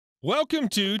Welcome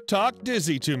to Talk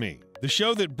Dizzy to Me, the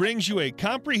show that brings you a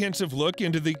comprehensive look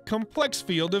into the complex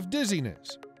field of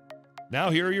dizziness.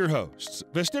 Now here are your hosts,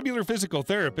 vestibular physical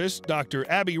therapist Dr.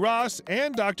 Abby Ross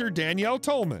and Dr. Danielle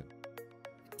Tolman.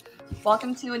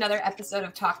 Welcome to another episode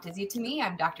of Talk Dizzy to Me.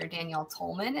 I'm Dr. Danielle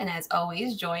Tolman, and as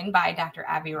always, joined by Dr.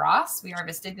 Abby Ross. We are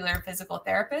vestibular physical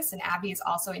therapists, and Abby is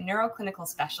also a neuroclinical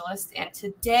specialist. And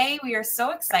today we are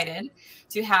so excited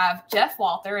to have Jeff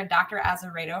Walther and Dr.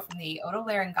 Azeredo from the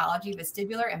Otolaryngology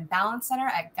Vestibular and Balance Center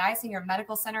at Geisinger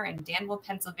Medical Center in Danville,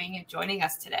 Pennsylvania, joining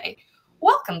us today.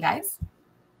 Welcome, guys.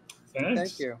 Thanks.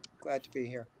 Thank you. Glad to be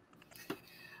here.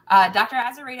 Dr.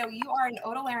 Azeredo, you are an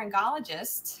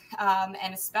otolaryngologist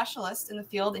and a specialist in the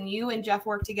field, and you and Jeff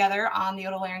work together on the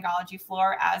otolaryngology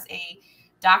floor as a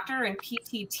doctor and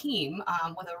PT team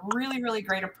with a really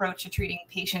great approach to treating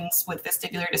patients with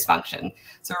vestibular dysfunction.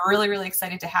 So we're really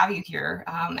excited to have you here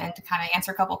and to kind of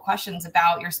answer a couple of questions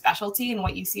about your specialty and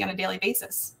what you see on a daily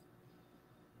basis.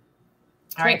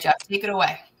 All right, Jeff, take it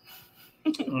away.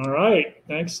 All right.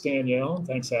 Thanks, Danielle.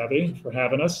 Thanks, Abby, for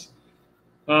having us.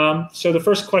 So the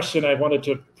first question I wanted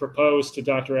to propose to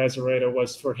Dr. Azeredo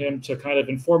was for him to kind of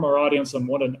inform our audience on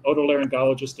what an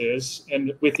otolaryngologist is.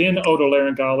 And within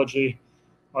otolaryngology,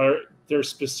 are there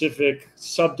specific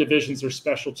subdivisions or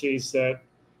specialties that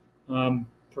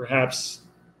perhaps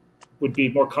would be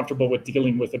more comfortable with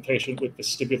dealing with a patient with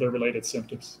vestibular-related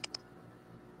symptoms?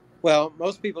 Well,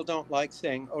 most people don't like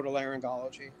saying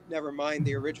otolaryngology, never mind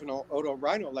the original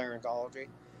otorhinolaryngology.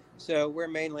 So we're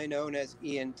mainly known as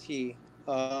ENT.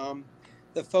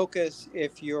 The focus,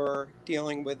 if you're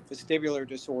dealing with vestibular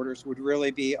disorders, would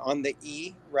really be on the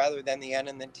E rather than the N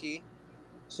and the T.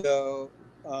 So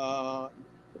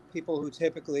people who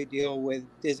typically deal with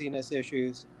dizziness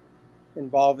issues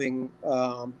involving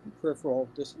peripheral,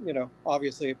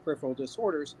 obviously peripheral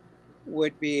disorders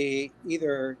would be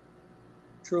either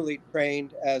truly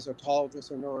trained as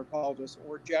otologists or neurologists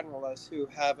or generalists who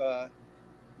have a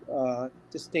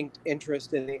distinct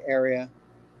interest in the area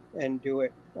and do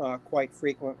it quite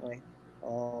frequently.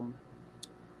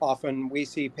 Often we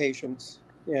see patients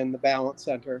in the Balance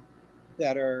Center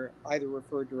that are either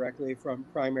referred directly from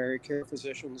primary care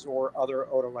physicians or other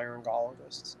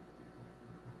otolaryngologists.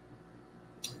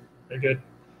 Very good.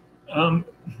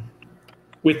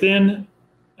 Within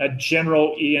a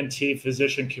general ENT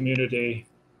physician community,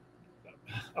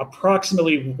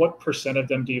 approximately what percent of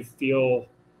them do you feel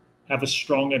have a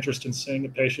strong interest in seeing a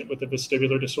patient with a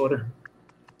vestibular disorder?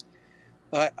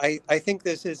 I think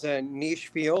this is a niche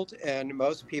field, and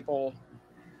most people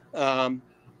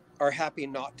are happy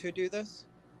not to do this.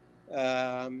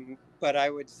 But I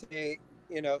would say,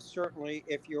 certainly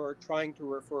if you're trying to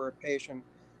refer a patient,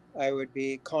 I would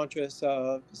be conscious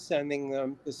of sending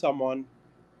them to someone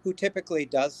who typically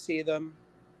does see them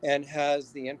and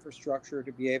has the infrastructure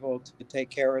to be able to take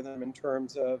care of them in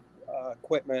terms of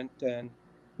equipment, and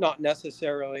not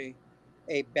necessarily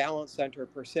a balance center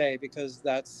per se, because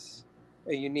that's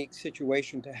a unique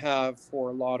situation to have for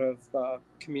a lot of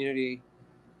community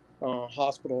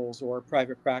hospitals or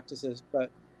private practices.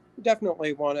 But you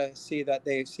definitely want to see that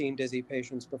they've seen dizzy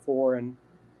patients before, and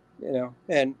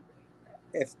and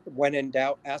if when in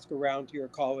doubt, ask around to your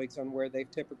colleagues on where they've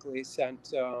typically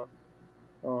sent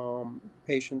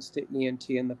patients to ENT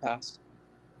in the past.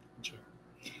 Sure.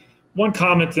 One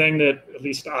common thing that at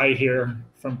least I hear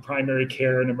from primary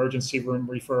care and emergency room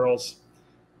referrals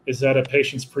is that a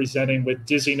patient's presenting with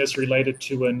dizziness related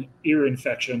to an ear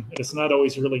infection. It's not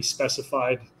always really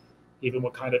specified even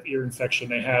what kind of ear infection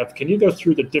they have. Can you go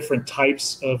through the different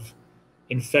types of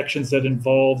infections that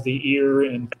involve the ear,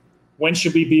 and when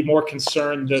should we be more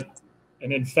concerned that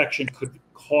an infection could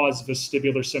cause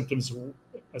vestibular symptoms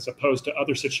as opposed to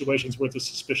other situations where the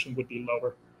suspicion would be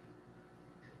lower?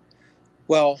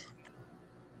 Well,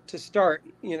 to start,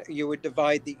 you would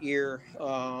divide the ear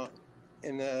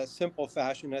in a simple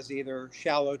fashion as either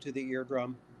shallow to the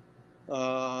eardrum,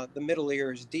 the middle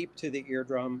ear is deep to the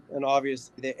eardrum, and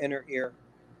obviously the inner ear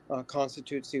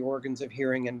constitutes the organs of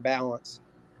hearing and balance.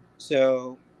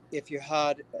 So if you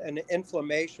had an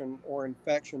inflammation or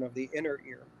infection of the inner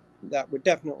ear, that would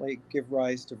definitely give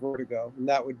rise to vertigo, and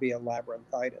that would be a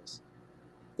labyrinthitis.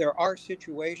 There are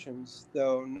situations,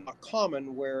 though not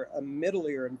common, where a middle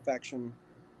ear infection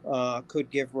could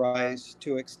give rise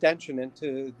to extension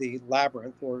into the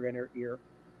labyrinth or inner ear.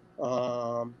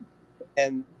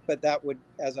 But that would,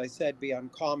 as I said, be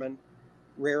uncommon,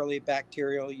 rarely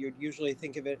bacterial. You'd usually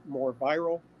think of it more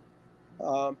viral.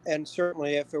 And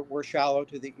certainly if it were shallow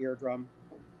to the eardrum,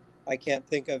 I can't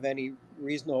think of any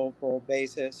reasonable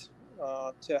basis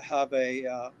to have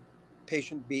a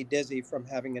patient be dizzy from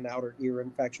having an outer ear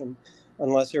infection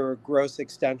unless there were gross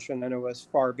extension and it was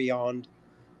far beyond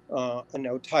an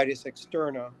otitis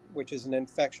externa, which is an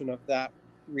infection of that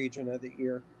region of the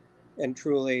ear, and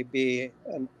truly be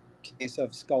a case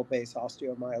of skull-base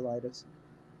osteomyelitis.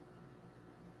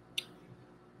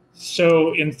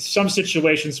 So in some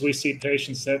situations, we see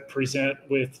patients that present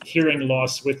with hearing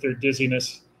loss with their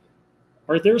dizziness.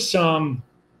 Are there some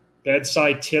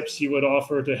bedside tips you would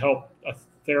offer to help a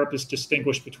therapist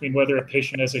distinguish between whether a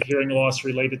patient has a hearing loss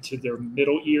related to their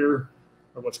middle ear,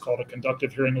 or what's called a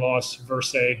conductive hearing loss,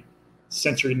 versus a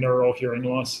sensory neural hearing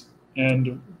loss,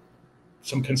 and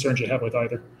some concerns you have with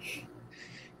either?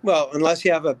 Well, unless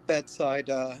you have a bedside,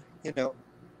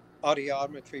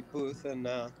 audiometry booth and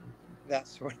that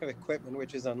sort of equipment,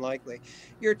 which is unlikely,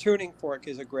 your tuning fork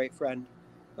is a great friend.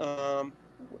 I'm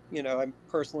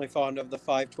personally fond of the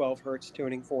 512 hertz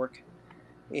tuning fork,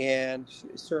 and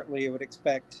certainly you would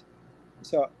expect.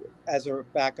 So as a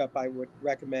backup, I would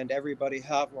recommend everybody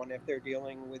have one if they're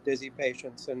dealing with dizzy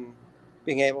patients, and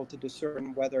being able to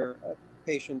discern whether a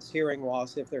patient's hearing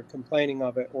loss, if they're complaining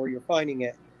of it or you're finding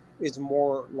it, is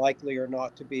more likely or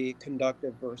not to be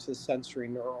conductive versus sensory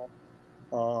neural.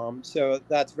 So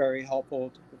that's very helpful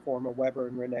to perform a Weber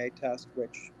and Rene test,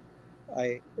 which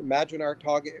I imagine our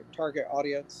target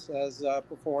audience has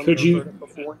performed or heard it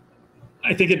before.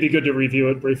 I think it'd be good to review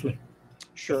it briefly.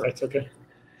 Sure. If that's okay.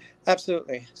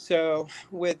 Absolutely. So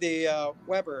with the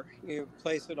Weber, you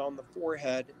place it on the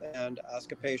forehead and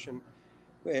ask a patient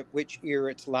which ear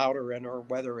it's louder in or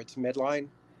whether it's midline.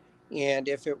 And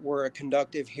if it were a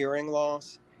conductive hearing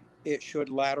loss, it should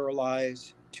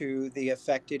lateralize to the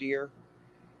affected ear.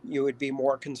 You would be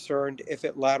more concerned if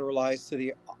it lateralized to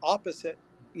the opposite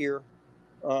ear,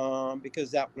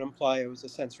 because that would imply it was a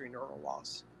sensory neural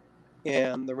loss.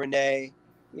 And the Rene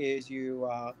is you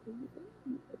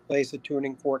place a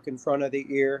tuning fork in front of the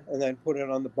ear and then put it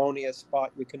on the boniest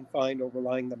spot you can find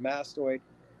overlying the mastoid,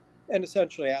 and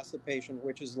essentially ask the patient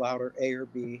which is louder, A or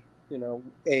B,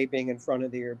 A being in front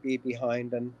of the ear, B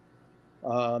behind, and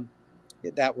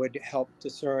that would help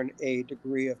discern a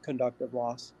degree of conductive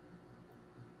loss.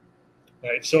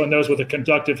 Right. So in those with a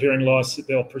conductive hearing loss,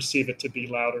 they'll perceive it to be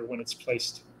louder when it's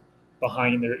placed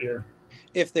behind their ear.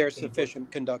 If there's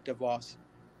sufficient conductive loss,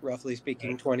 roughly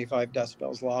speaking, 25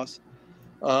 decibels loss.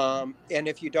 And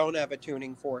if you don't have a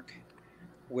tuning fork,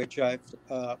 which I've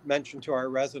mentioned to our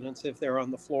residents, if they're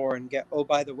on the floor and oh,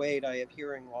 by the way, I have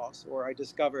hearing loss, or I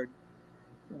discovered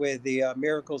with the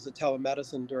miracles of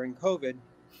telemedicine during COVID,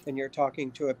 and you're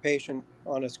talking to a patient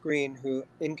on a screen who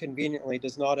inconveniently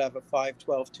does not have a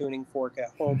 512 tuning fork at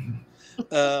home.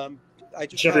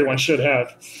 Which everyone should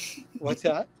have. What's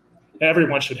that?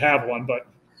 Everyone should have one, but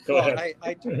go ahead.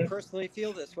 I do personally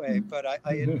feel this way, but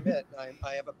I admit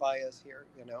I have a bias here,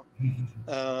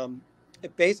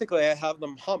 Basically, I have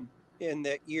them hum in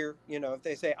the ear. If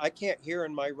they say, I can't hear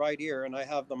in my right ear, and I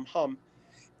have them hum,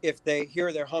 if they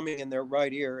hear their humming in their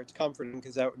right ear, it's comforting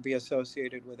because that would be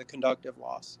associated with a conductive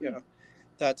loss.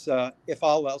 That's if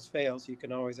all else fails, you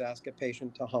can always ask a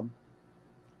patient to hum.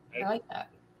 I like that.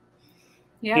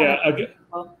 Yeah.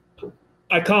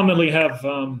 I commonly have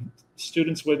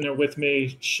students when they're with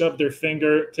me shove their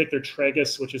finger, take their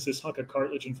tragus, which is this hunk of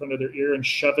cartilage in front of their ear, and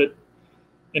shove it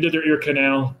into their ear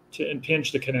canal to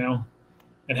impinge the canal,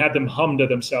 and have them hum to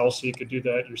themselves. So you could do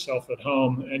that yourself at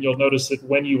home. And you'll notice that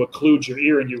when you occlude your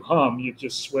ear and you hum, you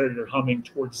just swear you're humming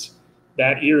towards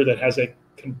that ear that has a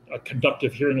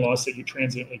conductive hearing loss that you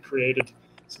transiently created.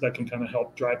 So that can kind of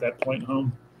help drive that point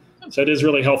home. So it is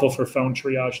really helpful for phone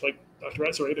triage, like Dr.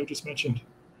 Azeredo just mentioned.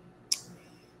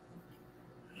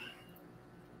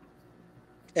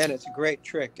 And it's a great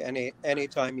trick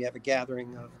anytime you have a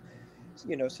gathering of,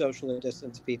 socially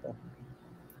distanced people.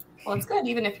 Well, it's good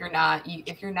even if you're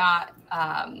not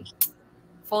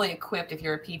fully equipped. If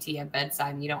you're a PT at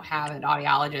bedside and you don't have an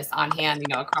audiologist on hand,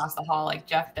 across the hall like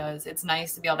Jeff does, it's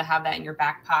nice to be able to have that in your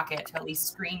back pocket to at least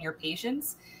screen your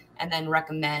patients and then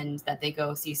recommend that they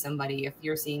go see somebody if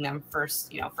you're seeing them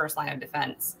first line of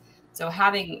defense. So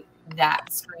having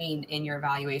that screen in your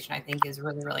evaluation, I think, is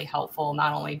really, really helpful,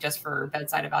 not only just for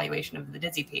bedside evaluation of the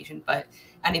dizzy patient, but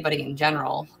anybody in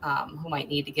general who might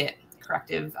need to get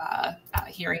corrective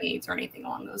hearing aids or anything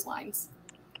along those lines.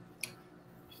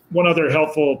 One other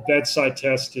helpful bedside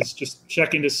test is just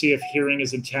checking to see if hearing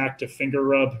is intact, a finger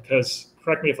rub, because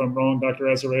correct me if I'm wrong, Dr.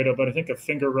 Azeredo, but I think a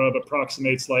finger rub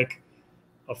approximates like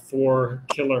a 4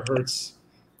 kilohertz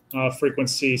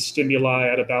frequency stimuli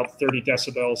at about 30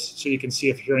 decibels. So you can see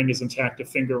if hearing is intact, a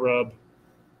finger rub,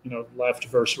 left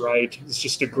versus right. It's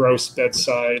just a gross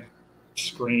bedside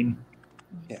screen.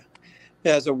 Yeah.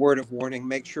 as a word of warning,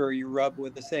 make sure you rub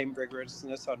with the same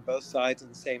vigorousness on both sides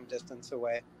and the same distance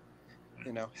away.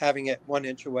 You know, having it 1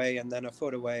 inch away and then a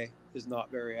foot away is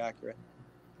not very accurate.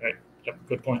 Right. Yep.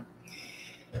 Good point.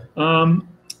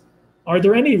 Are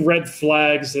there any red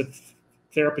flags that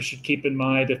therapists should keep in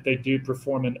mind if they do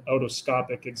perform an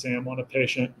otoscopic exam on a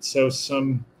patient? So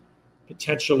some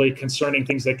potentially concerning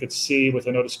things they could see with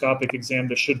an otoscopic exam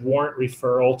that should warrant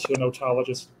referral to an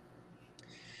otologist?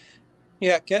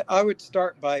 Yeah, I would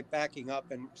start by backing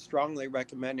up and strongly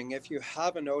recommending, if you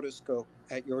have an otoscope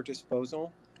at your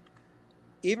disposal,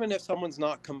 even if someone's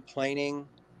not complaining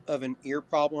of an ear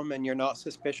problem and you're not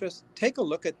suspicious, take a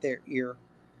look at their ear.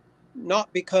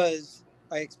 Not because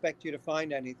I expect you to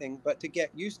find anything, but to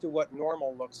get used to what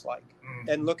normal looks like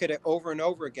and look at it over and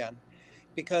over again.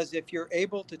 Because if you're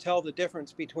able to tell the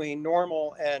difference between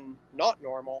normal and not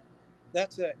normal,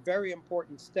 that's a very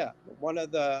important step. One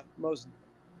of the most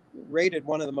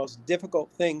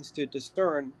difficult things to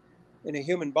discern in a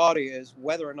human body is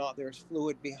whether or not there's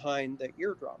fluid behind the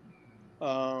eardrum.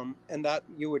 And that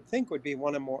you would think would be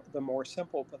one of the more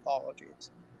simple pathologies.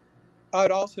 I'd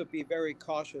also be very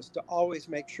cautious to always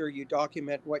make sure you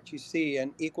document what you see,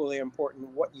 and equally important,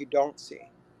 what you don't see.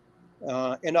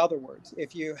 In other words,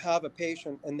 if you have a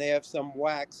patient and they have some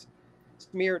wax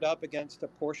smeared up against a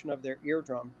portion of their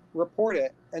eardrum, report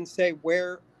it and say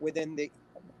where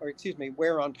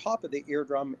on top of the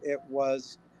eardrum it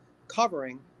was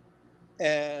covering,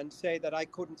 and say that I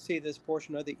couldn't see this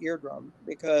portion of the eardrum.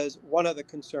 Because one of the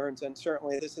concerns, and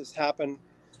certainly this has happened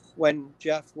when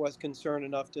Jeff was concerned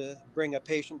enough to bring a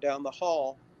patient down the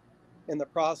hall, in the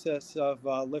process of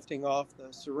lifting off the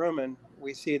cerumen,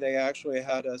 we see they actually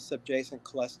had a subjacent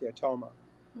cholesteatoma.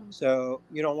 So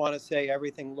you don't want to say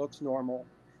everything looks normal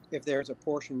if there's a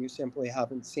portion you simply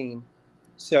haven't seen.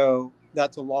 So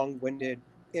that's a long-winded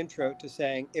intro to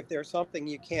saying, if there's something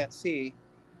you can't see,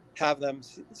 have them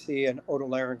see an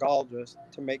otolaryngologist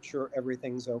to make sure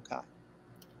everything's okay.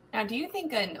 Now, do you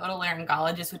think an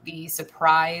otolaryngologist would be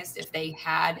surprised if they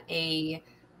had a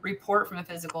report from a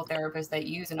physical therapist that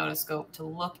used an otoscope to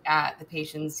look at the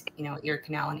patient's, ear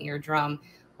canal and eardrum?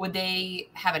 Would they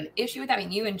have an issue with that? I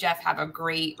mean, you and Jeff have a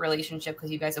great relationship because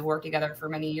you guys have worked together for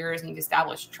many years and you've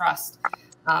established trust.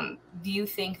 Do you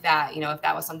think that, if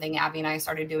that was something Abby and I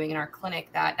started doing in our clinic,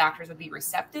 that doctors would be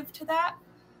receptive to that?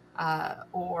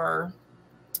 Or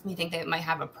do you think they might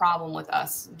have a problem with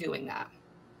us doing that?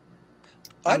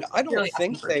 I don't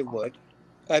think they would.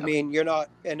 I mean, you're not,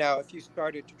 and now if you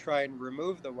started to try and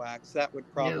remove the wax, that would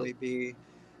probably be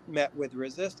met with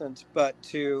resistance. But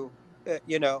to,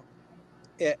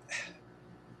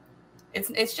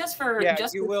 it's just for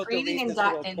you will delete this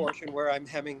little portion where I'm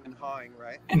hemming and hawing,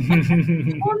 right?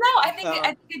 Well, no,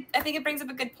 I think it brings up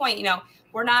a good point.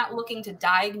 We're not looking to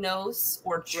diagnose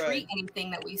or treat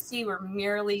anything that we see. We're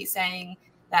merely saying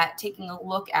that taking a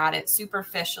look at it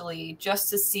superficially just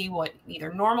to see what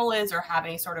either normal is or have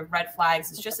any sort of red flags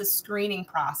is just a screening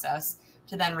process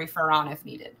to then refer on if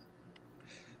needed.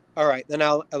 All right, then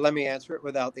let me answer it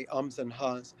without the ums and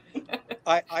hahs.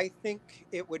 I think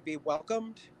it would be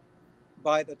welcomed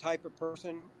by the type of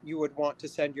person you would want to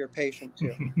send your patient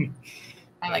to.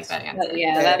 I like that answer.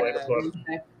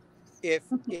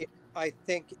 I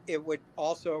think it would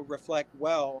also reflect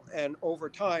well, and over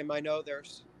time, I know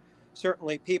there's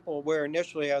certainly people where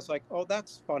initially I was like, oh,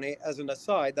 that's funny, as an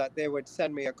aside, that they would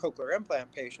send me a cochlear implant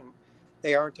patient.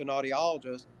 They aren't an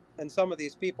audiologist. And some of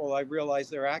these people, I realize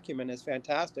their acumen is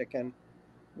fantastic, and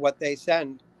what they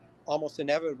send almost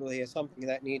inevitably is something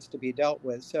that needs to be dealt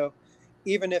with. So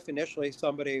even if initially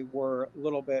somebody were a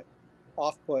little bit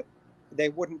off-put, they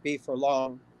wouldn't be for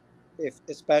long,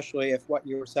 especially if what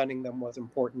you were sending them was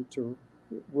important to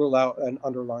rule out an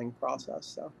underlying process.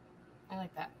 So I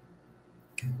like that.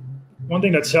 One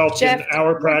thing that's helped in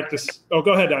our practice. Oh,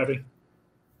 go ahead, Abby.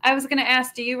 I was going to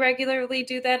ask, do you regularly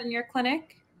do that in your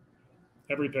clinic?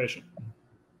 Every patient.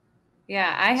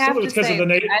 Yeah, I have to say, I've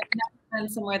never been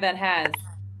somewhere that has.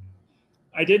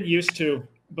 I didn't used to,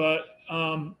 but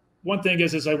one thing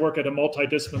is I work at a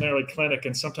multidisciplinary clinic,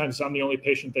 and sometimes I'm the only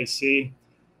patient they see,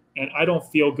 and I don't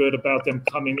feel good about them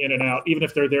coming in and out, even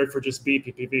if they're there for just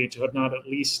BPPV, to have not at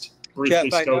least briefly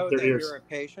Jeff, scoped their ears. You're a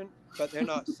patient, but they're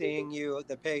not seeing you,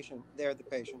 the patient. They're the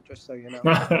patient, just so you know.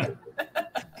 I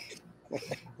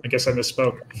guess I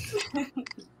misspoke.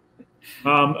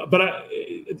 But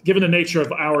given the nature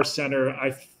of our center,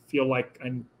 I feel like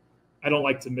I don't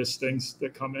like to miss things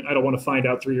that come in. I don't want to find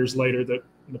out 3 years later that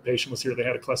when the patient was here, they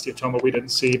had a cholesteatoma we didn't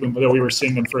see, even though we were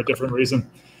seeing them for a different reason.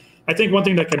 I think one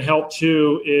thing that can help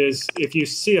too is if you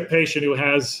see a patient who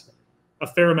has a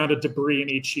fair amount of debris in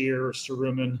each ear or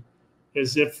cerumen,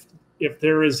 is if if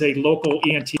there is a local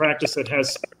ENT practice that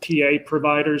has PA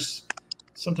providers,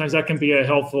 sometimes that can be a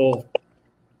helpful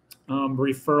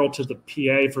referral to the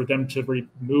PA for them to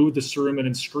remove the cerumen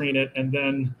and screen it. And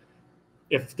then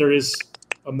if there is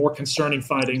a more concerning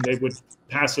finding, they would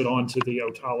pass it on to the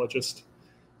otologist.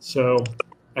 So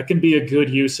that can be a good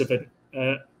use of it.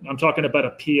 I'm talking about a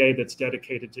PA that's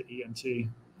dedicated to ENT,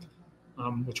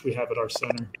 which we have at our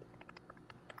center.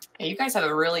 Yeah, you guys have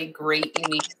a really great,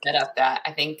 unique setup that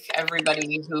I think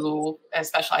everybody who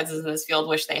specializes in this field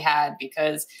wish they had,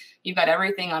 because you've got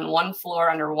everything on one floor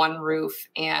under one roof,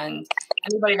 and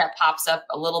anybody that pops up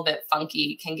a little bit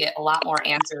funky can get a lot more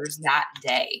answers that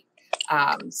day.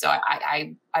 So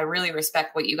I really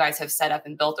respect what you guys have set up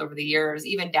and built over the years,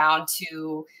 even down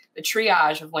to the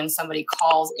triage of when somebody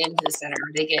calls into the center.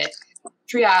 They get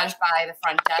triaged by the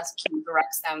front desk who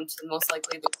directs them to most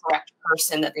likely the correct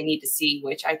person that they need to see,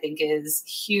 which I think is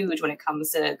huge when it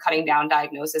comes to cutting down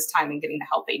diagnosis time and getting the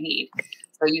help they need.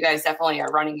 So you guys definitely are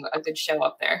running a good show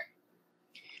up there.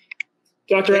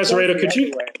 Dr. Azeredo, could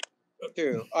you...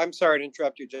 I'm sorry to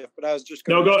interrupt you, Jeff, but I was just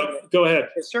going go ahead.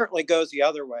 It certainly goes the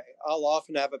other way. I'll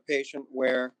often have a patient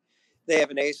where they have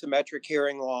an asymmetric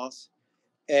hearing loss,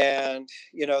 and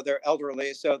they're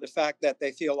elderly, so the fact that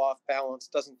they feel off balance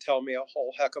doesn't tell me a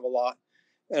whole heck of a lot.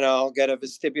 And I'll get a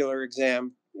vestibular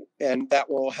exam, and that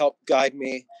will help guide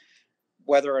me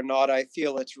whether or not I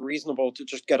feel it's reasonable to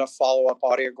just get a follow-up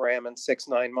audiogram in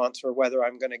 6-9 months, or whether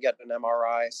I'm going to get an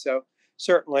MRI. So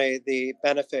certainly the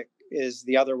benefit is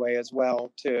the other way as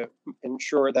well, to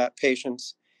ensure that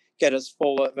patients get as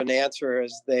full of an answer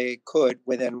as they could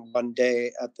within one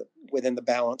day within the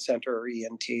Balance Center or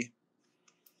ENT.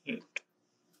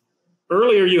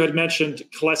 Earlier, you had mentioned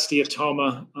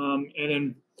cholesteatoma, and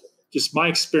in just my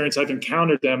experience, I've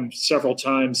encountered them several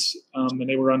times, and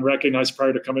they were unrecognized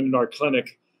prior to coming into our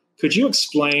clinic. Could you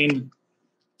explain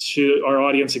to our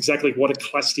audience exactly what a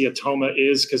cholesteatoma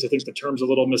is? Because I think the term's a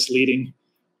little misleading.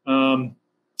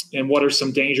 And what are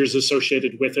some dangers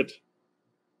associated with it?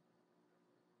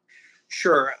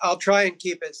 Sure. I'll try and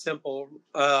keep it simple.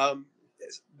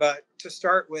 But to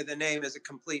start with, the name is a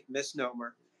complete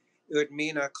misnomer. It would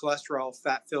mean a cholesterol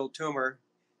fat-filled tumor.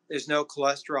 There's no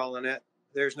cholesterol in it.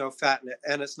 There's no fat in it,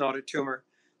 and it's not a tumor.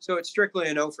 So it's strictly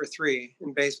an 0 for 3.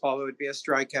 In baseball, it would be a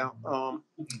strikeout.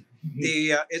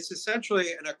 It's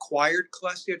essentially an acquired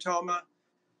cholesteatoma.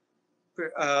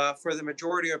 For the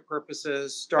majority of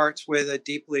purposes, starts with a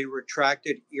deeply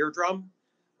retracted eardrum,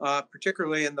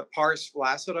 particularly in the pars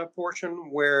flaccida portion,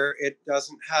 where it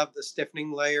doesn't have the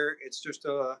stiffening layer. It's just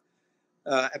a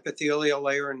epithelial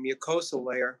layer and mucosal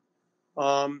layer.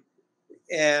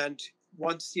 And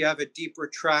once you have a deep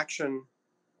retraction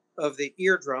of the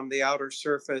eardrum, the outer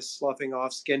surface sloughing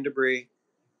off skin debris,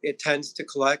 it tends to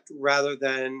collect rather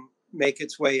than make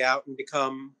its way out and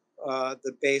become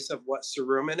the base of what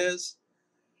cerumen is.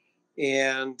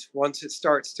 And once it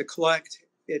starts to collect,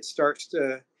 it starts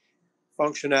to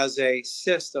function as a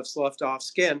cyst of sloughed off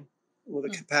skin with a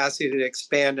capacity to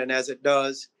expand. And as it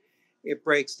does, it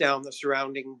breaks down the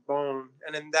surrounding bone,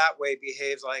 and in that way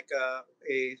behaves like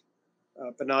a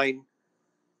benign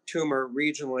tumor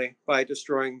regionally by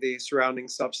destroying the surrounding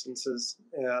substances.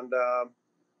 And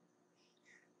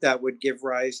that would give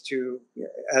rise to,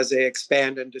 as they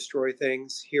expand and destroy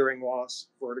things, hearing loss,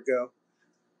 vertigo,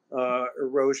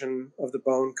 erosion of the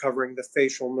bone covering the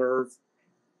facial nerve,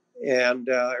 and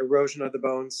erosion of the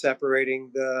bone separating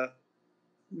the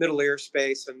middle ear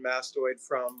space and mastoid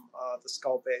from the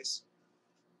skull base.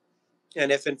 And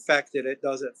if infected, it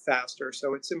does it faster.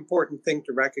 So it's an important thing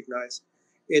to recognize.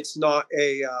 It's not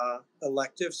a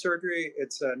elective surgery.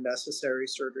 It's a necessary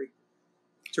surgery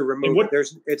to remove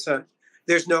it.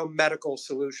 There's no medical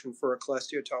solution for a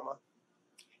cholesteatoma.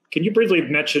 Can you briefly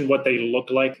mention what they look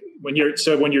like when you're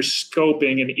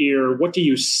scoping an ear? What do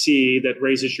you see that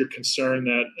raises your concern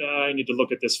that I need to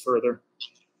look at this further?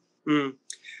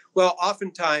 Well,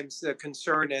 oftentimes the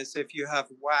concern is if you have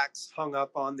wax hung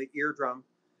up on the eardrum,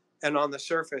 and on the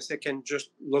surface, it can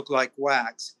just look like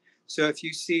wax. So if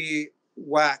you see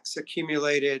wax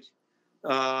accumulated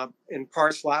in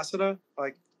pars flaccida,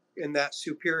 like in that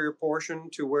superior portion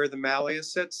to where the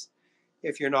malleus sits,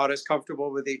 if you're not as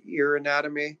comfortable with the ear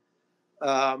anatomy,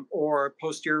 or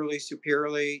posteriorly,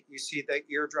 superiorly, you see the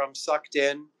eardrum sucked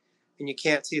in and you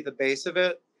can't see the base of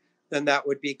it, then that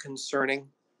would be concerning.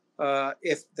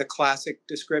 If the classic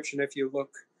description, if you look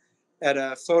at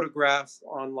a photograph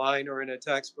online or in a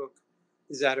textbook,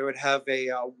 is that it would have a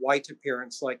white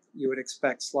appearance like you would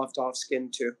expect sloughed off skin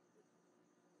to.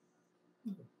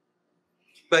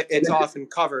 But it's often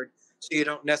covered, so you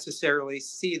don't necessarily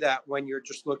see that when you're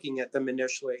just looking at them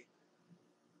initially.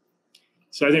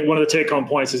 So I think one of the take-home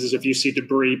points is if you see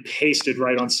debris pasted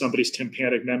right on somebody's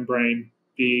tympanic membrane,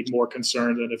 be more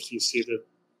concerned than if you see the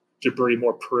debris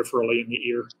more peripherally in the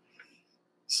ear.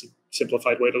 It's a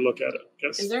simplified way to look at it, I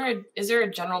guess. Is there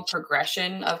a general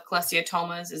progression of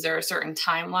cholesteatomas? Is there a certain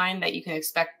timeline that you can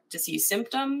expect to see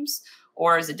symptoms,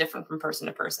 or is it different from person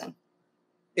to person?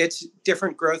 It's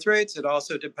different growth rates. It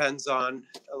also depends on,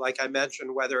 like I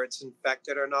mentioned, whether it's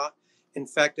infected or not.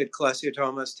 Infected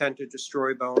cholesteatomas tend to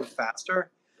destroy bone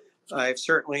faster. I've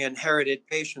certainly inherited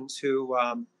patients who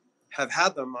have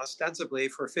had them ostensibly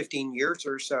for 15 years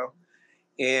or so,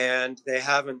 and they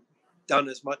haven't done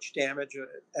as much damage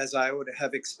as I would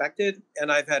have expected.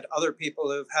 And I've had other people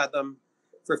who've had them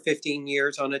for 15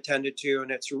 years unattended to,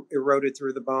 and it's eroded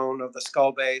through the bone of the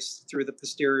skull base, through the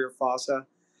posterior fossa,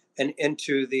 and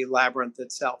into the labyrinth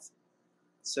itself.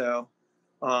 So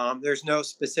there's no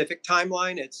specific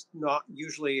timeline. It's not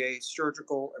usually a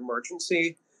surgical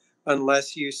emergency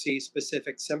unless you see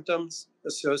specific symptoms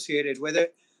associated with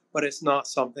it, but it's not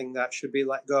something that should be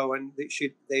let go, and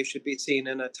they should be seen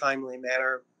in a timely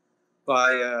manner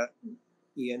by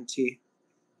ENT.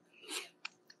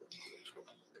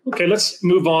 Okay, let's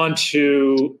move on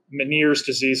to Meniere's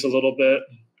disease a little bit,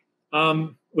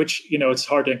 which, it's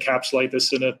hard to encapsulate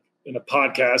this in a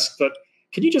podcast, but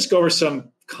can you just go over some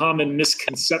common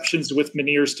misconceptions with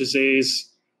Meniere's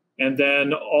disease, and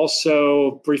then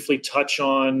also briefly touch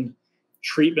on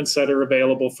treatments that are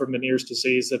available for Meniere's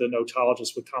disease that an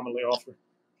otologist would commonly offer?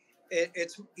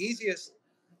 It's easiest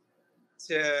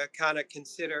to kind of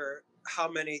consider how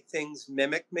many things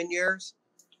mimic Meniere's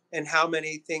and how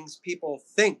many things people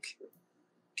think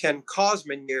can cause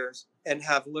Meniere's and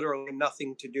have literally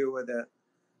nothing to do with it.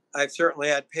 I've certainly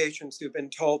had patients who've been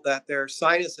told that their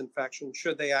sinus infection,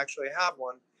 should they actually have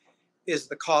one, is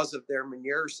the cause of their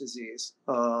Meniere's disease.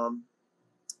 And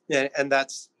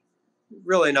that's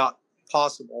really not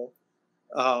possible.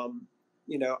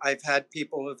 I've had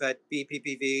people who've had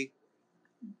BPPV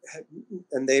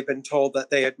and they've been told that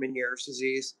they had Meniere's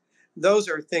disease. Those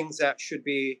are things that should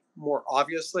be more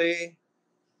obviously,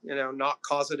 not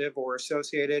causative or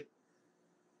associated.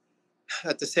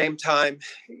 At the same time,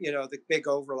 the big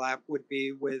overlap would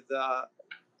be with a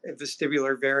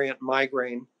vestibular variant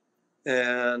migraine.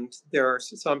 And there are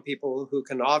some people who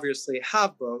can obviously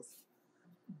have both,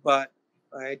 but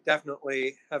I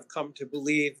definitely have come to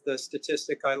believe the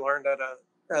statistic I learned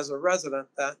as a resident,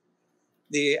 that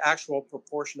the actual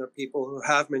proportion of people who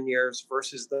have Meniere's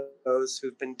versus those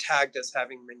who've been tagged as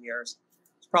having Meniere's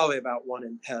is probably about 1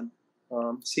 in 10.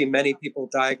 See many people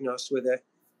diagnosed with it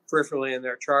peripherally in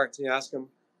their charts. You ask them,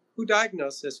 who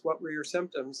diagnosed this? What were your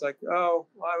symptoms? Like, oh,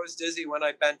 well, I was dizzy when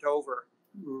I bent over.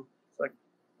 It's like,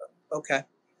 okay.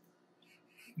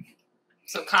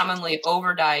 So commonly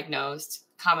overdiagnosed,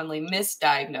 commonly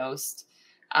misdiagnosed,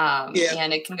 and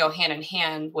it can go hand in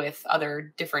hand with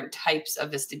other different types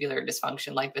of vestibular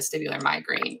dysfunction, like vestibular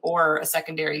migraine or a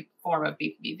secondary form of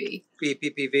BPPV.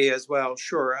 BPPV as well,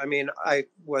 sure. I mean, I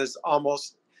was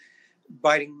almost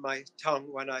biting my tongue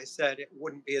when I said it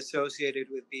wouldn't be associated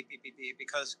with BPPV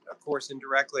because, of course,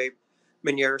 indirectly,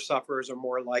 Meniere's sufferers are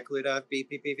more likely to have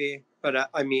BPPV. But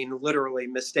I mean, literally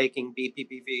mistaking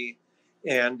BPPV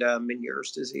and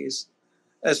Meniere's disease.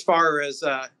 As far as,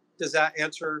 does that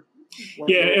answer?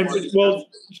 Yeah, and well,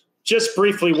 just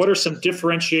briefly, what are some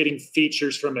differentiating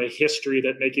features from a history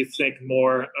that make you think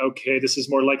more, okay, this is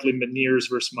more likely Meniere's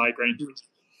versus migraine?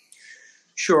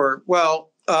 Sure.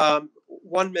 Well,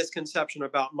 one misconception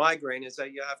about migraine is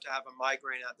that you have to have a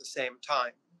migraine at the same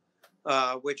time,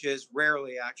 which is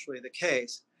rarely actually the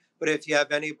case. But if you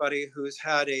have anybody who's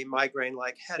had a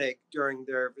migraine-like headache during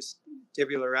their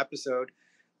vestibular episode,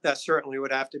 that certainly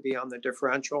would have to be on the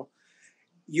differential.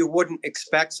 You wouldn't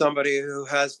expect somebody who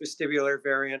has vestibular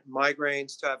variant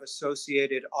migraines to have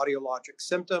associated audiologic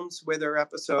symptoms with their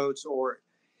episodes or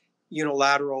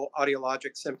unilateral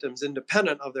audiologic symptoms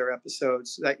independent of their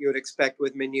episodes that you would expect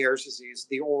with Meniere's disease,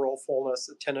 the oral fullness,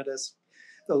 the tinnitus,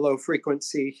 the low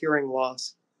frequency hearing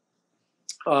loss.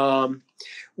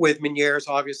 With Meniere's,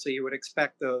 obviously, you would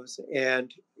expect those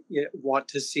and you want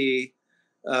to see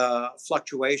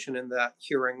fluctuation in that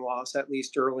hearing loss, at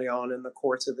least early on in the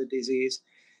course of the disease.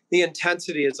 The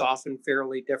intensity is often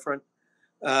fairly different.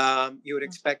 You would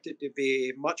expect it to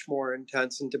be much more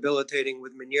intense and debilitating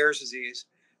with Meniere's disease,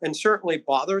 and certainly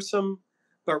bothersome,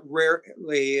 but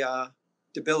rarely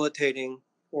debilitating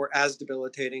or as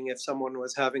debilitating if someone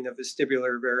was having a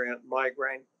vestibular variant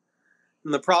migraine.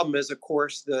 And the problem is, of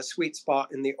course, the sweet spot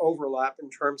in the overlap in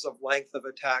terms of length of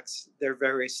attacks, they're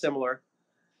very similar.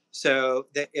 So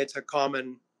it's a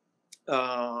common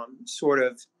sort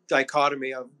of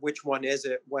dichotomy of which one is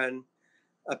it when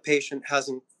a patient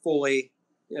hasn't fully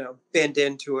bend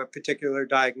into a particular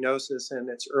diagnosis, and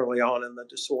it's early on in the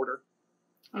disorder.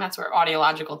 And that's where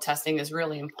audiological testing is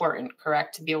really important,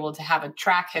 correct? To be able to have a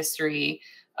track history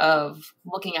of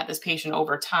looking at this patient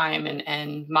over time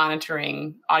and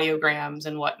monitoring audiograms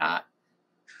and whatnot.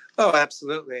 Oh,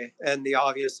 absolutely. And the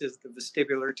obvious is the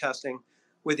vestibular testing,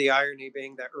 with the irony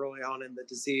being that early on in the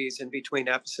disease, in between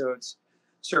episodes,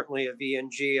 certainly a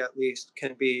V&G at least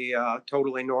can be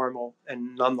totally normal,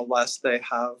 and nonetheless they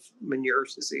have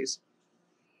Meniere's disease.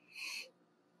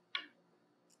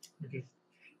 Okay.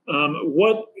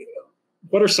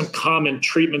 What are some common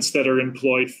treatments that are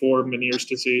employed for Meniere's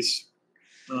disease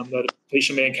that a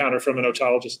patient may encounter from an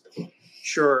otologist?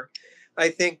 Sure. I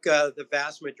think the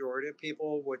vast majority of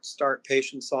people would start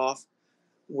patients off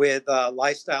with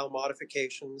lifestyle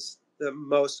modifications, the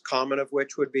most common of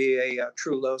which would be a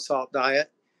true low-salt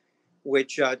diet,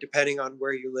 which, depending on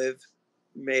where you live,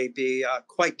 may be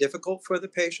quite difficult for the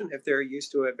patient if they're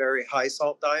used to a very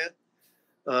high-salt diet.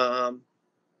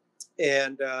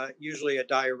 And usually a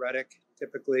diuretic,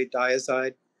 typically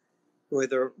Diazide,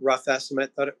 with a rough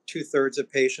estimate that 2/3 of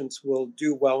patients will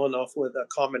do well enough with a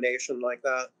combination like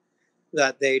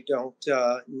that they don't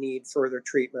need further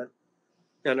treatment.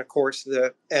 And of course,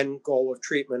 the end goal of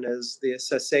treatment is the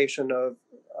cessation of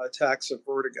attacks of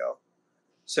vertigo.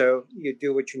 So you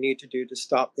do what you need to do to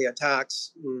stop the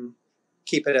attacks and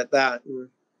keep it at that. And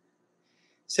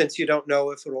since you don't know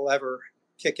if it'll ever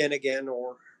kick in again,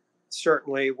 or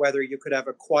certainly whether you could have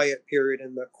a quiet period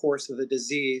in the course of the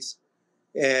disease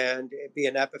and it be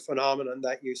an epiphenomenon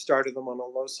that you started them on a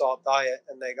low salt diet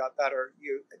and they got better,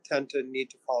 you tend to need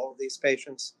to follow these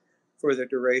patients for the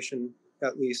duration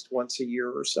at least once a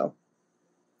year or so.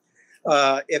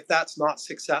 If that's not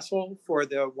successful for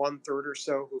the 1/3 or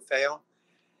so who fail,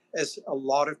 as a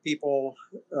lot of people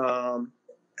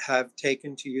have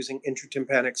taken to using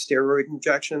intratympanic steroid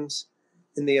injections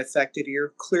in the affected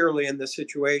ear. Clearly in this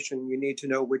situation, you need to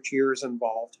know which ear is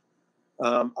involved.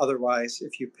 Otherwise,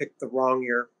 if you pick the wrong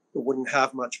ear, it wouldn't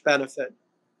have much benefit.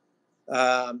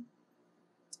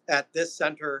 At this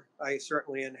center, I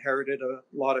certainly inherited a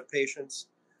lot of patients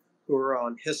who are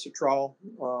on histotrol,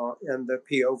 and the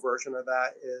PO version of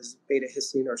that is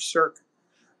beta-histine or CERC,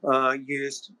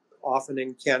 used often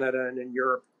in Canada and in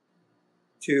Europe,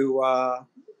 to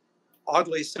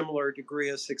oddly similar degree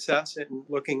of success in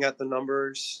looking at the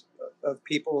numbers of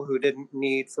people who didn't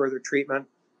need further treatment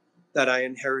that I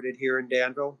inherited here in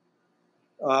Danville.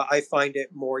 I find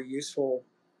it more useful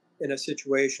in a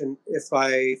situation if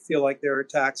I feel like their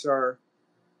attacks are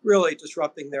really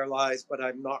disrupting their lives, but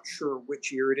I'm not sure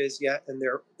which year it is yet, and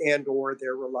they're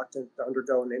reluctant to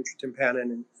undergo an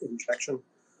intratympanic injection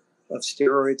of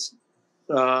steroids.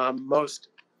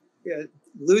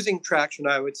 Losing traction,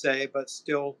 I would say, but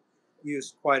still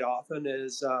used quite often,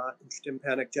 is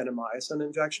intratympanic gentamicin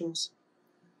injections,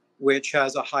 which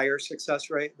has a higher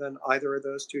success rate than either of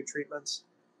those two treatments,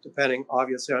 depending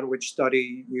obviously on which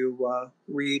study you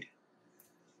read.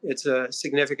 It's a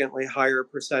significantly higher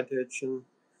percentage, and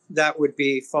that would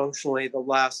be functionally the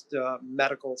last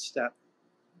medical step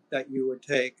that you would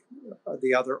take.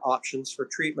 The other options for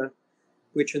treatment,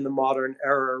 which in the modern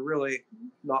era are really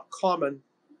not common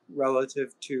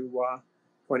relative to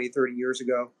 20, 30 years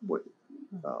ago.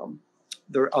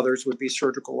 Others would be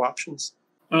surgical options.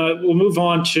 We'll move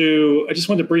on to, I just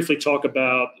wanted to briefly talk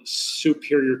about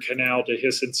superior canal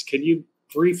dehiscence. Can you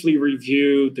briefly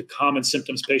review the common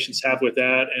symptoms patients have with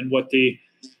that and what the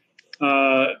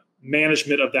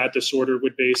management of that disorder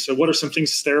would be? So what are some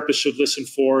things therapists should listen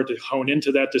for to hone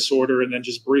into that disorder? And then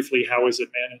just briefly, how is it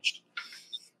managed?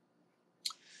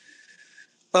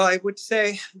 Well, I would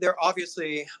say they're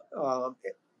obviously,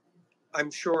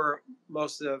 I'm sure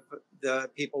most of the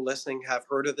people listening have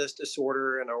heard of this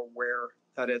disorder and are aware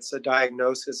that it's a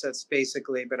diagnosis that's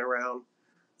basically been around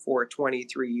for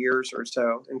 23 years or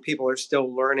so. And people are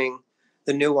still learning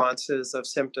the nuances of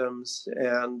symptoms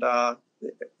and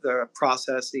the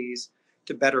processes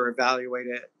to better evaluate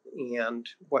it and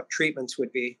what treatments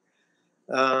would be.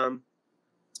 The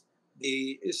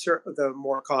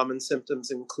more common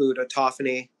symptoms include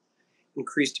autophony,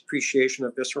 increased appreciation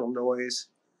of visceral noise.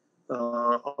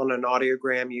 On an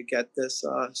audiogram, you get this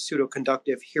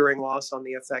pseudoconductive hearing loss on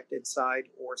the affected side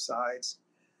or sides.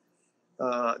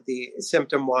 The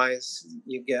symptom-wise,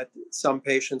 you get some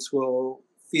patients will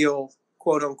feel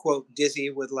quote-unquote dizzy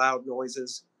with loud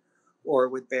noises or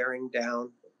with bearing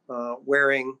down.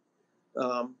 Wearing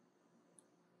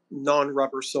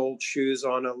non-rubber soled shoes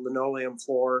on a linoleum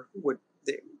floor,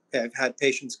 I've had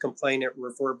patients complain it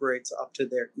reverberates up to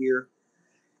their ear.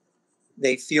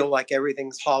 They feel like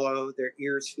everything's hollow. Their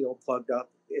ears feel plugged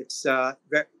up. It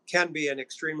can be an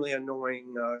extremely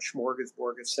annoying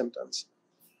smorgasbord of symptoms.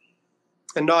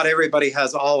 And not everybody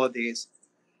has all of these,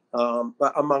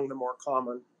 but among the more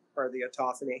common are the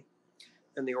autophony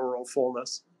and the oral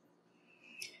fullness.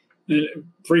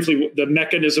 Briefly, the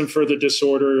mechanism for the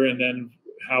disorder and then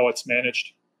how it's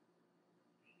managed.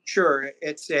 Sure,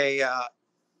 it's a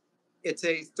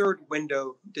third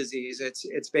window disease.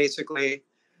 It's basically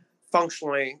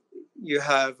functionally you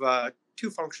have two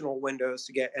functional windows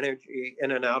to get energy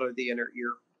in and out of the inner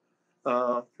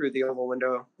ear through the oval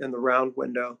window and the round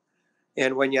window.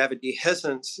 And when you have a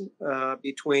dehiscence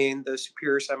between the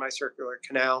superior semicircular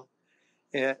canal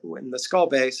and in the skull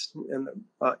base and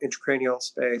the intracranial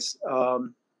space,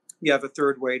 you have a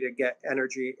third way to get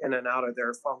energy in and out of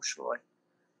there functionally.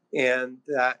 And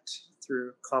that,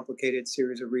 through complicated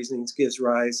series of reasonings, gives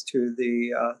rise to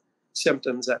the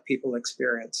symptoms that people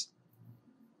experience.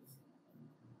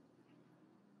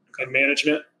 And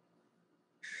management?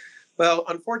 Well,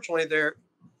 unfortunately, there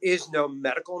is no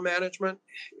medical management.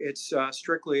 It's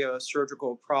strictly a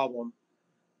surgical problem.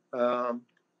 In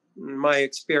my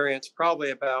experience,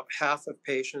 probably about half of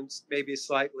patients, maybe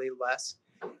slightly less,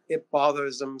 it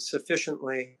bothers them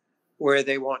sufficiently where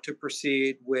they want to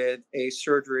proceed with a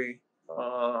surgery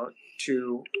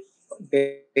to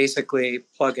basically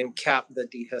plug and cap the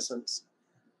dehiscence.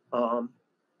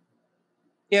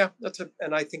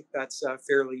 And I think that's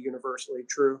fairly universally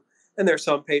true. And there's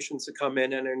some patients that come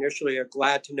in and initially are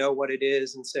glad to know what it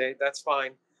is and say, that's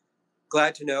fine,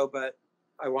 glad to know, but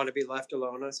I want to be left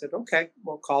alone. I said, okay,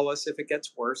 well, call us if it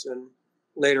gets worse. And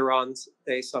later on,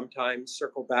 they sometimes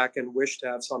circle back and wish to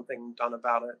have something done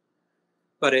about it.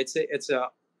 But it's a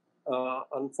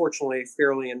unfortunately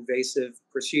fairly invasive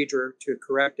procedure to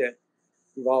correct it,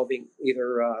 involving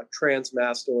either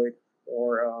transmastoid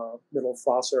or middle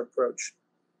fossa approach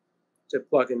to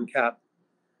plug and cap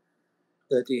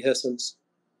the dehiscence.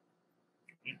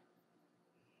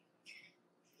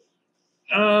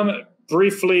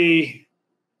 Briefly,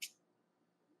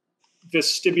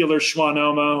 vestibular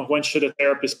schwannoma, when should a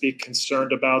therapist be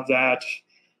concerned about that?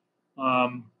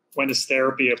 When is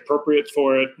therapy appropriate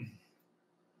for it?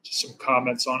 Just some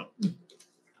comments on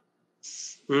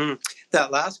it.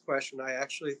 That last question, I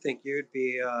actually think you'd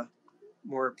be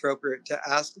more appropriate to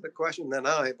ask the question than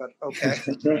I, but okay.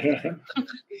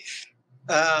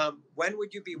 When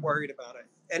would you be worried about it?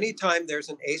 Anytime there's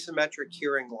an asymmetric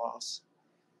hearing loss,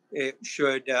 it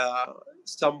should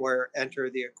somewhere enter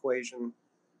the equation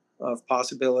of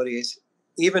possibilities.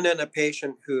 Even in a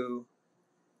patient who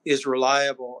is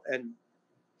reliable and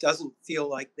doesn't feel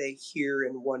like they hear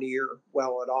in one ear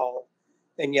well at all,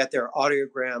 and yet their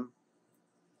audiogram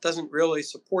doesn't really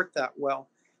support that well,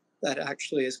 that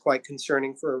actually is quite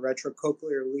concerning for a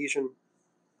retrocochlear lesion.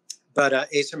 But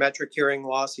asymmetric hearing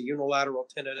loss, a unilateral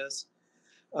tinnitus,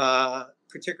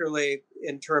 particularly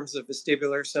in terms of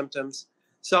vestibular symptoms,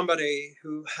 somebody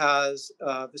who has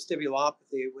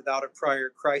vestibulopathy without a prior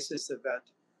crisis event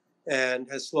and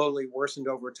has slowly worsened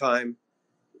over time,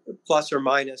 plus or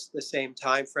minus the same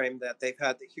time frame that they've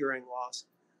had the hearing loss,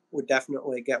 would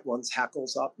definitely get one's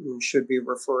hackles up and should be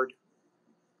referred.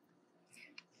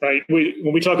 Right.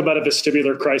 When we talk about a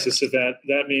vestibular crisis event,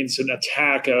 that means an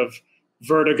attack of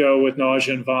vertigo with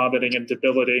nausea and vomiting and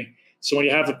debility. So when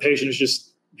you have a patient who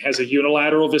just has a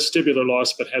unilateral vestibular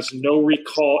loss but has no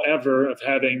recall ever of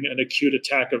having an acute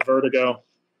attack of vertigo,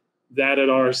 that at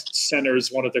our center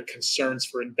is one of the concerns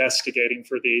for investigating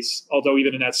for these. Although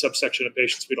even in that subsection of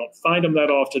patients, we don't find them that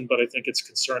often, but I think it's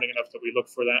concerning enough that we look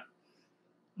for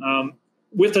that.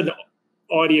 With an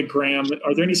audiogram,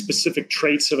 are there any specific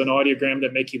traits of an audiogram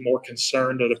that make you more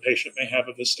concerned that a patient may have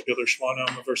a vestibular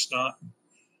schwannoma versus not?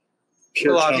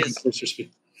 Pure tone versus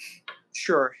speed.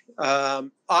 Sure.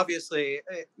 Obviously,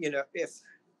 if,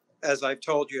 as I've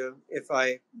told you,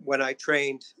 when I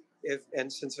trained,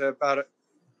 and since about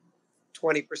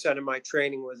 20% of my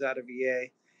training was out of VA,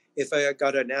 if I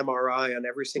got an MRI on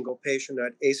every single patient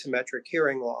at asymmetric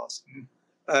hearing loss,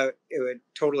 it would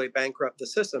totally bankrupt the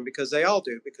system, because they all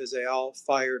do, because they all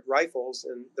fired rifles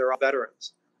and they're all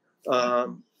veterans.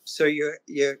 So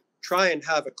you try and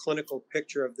have a clinical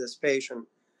picture of this patient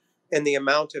and the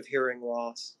amount of hearing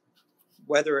loss,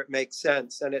 whether it makes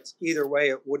sense. And it's either way,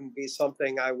 it wouldn't be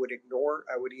something I would ignore.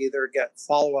 I would either get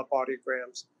follow-up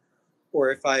audiograms,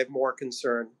 or if I have more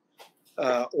concern,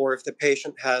 or if the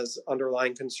patient has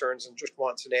underlying concerns and just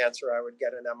wants an answer, I would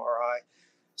get an MRI.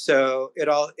 So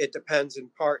it depends in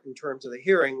part in terms of the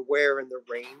hearing, where in the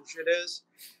range it is.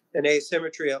 An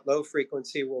asymmetry at low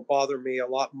frequency will bother me a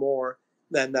lot more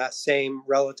than that same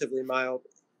relatively mild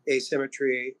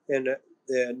asymmetry in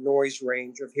the noise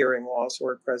range of hearing loss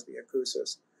or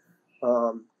presbyacusis.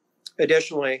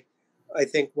 Additionally, I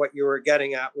think what you were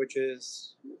getting at, which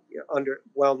is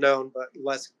well known but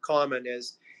less common,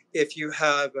 is if you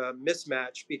have a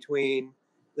mismatch between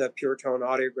the pure tone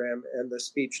audiogram and the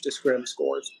speech to scrim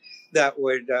scores, that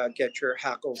would get your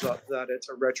hackles up that it's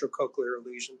a retrocochlear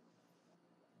lesion.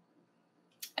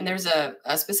 And there's a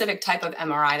specific type of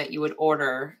MRI that you would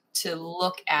order to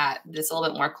look at this a little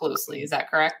bit more closely. Is that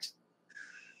correct?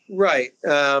 Right.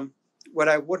 What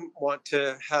I wouldn't want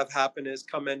to have happen is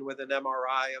come in with an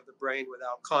MRI of the brain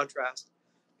without contrast,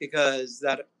 because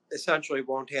that essentially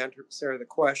won't answer the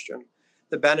question.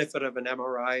 The benefit of an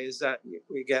MRI is that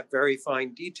we get very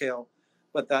fine detail,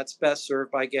 but that's best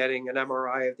served by getting an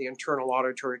MRI of the internal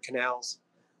auditory canals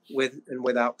with and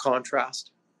without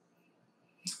contrast.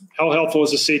 How helpful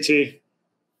is a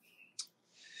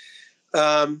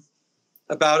CT?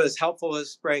 About as helpful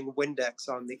as spraying Windex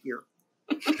on the ear.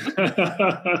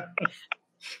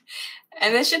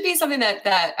 And this should be something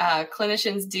that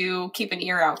clinicians do keep an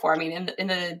ear out for. I mean, in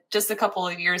the just a couple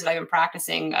of years that I've been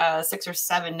practicing, 6 or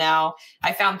 7 now,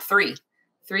 I found three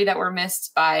that were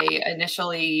missed by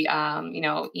initially,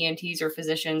 ENTs or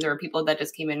physicians or people that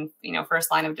just came in,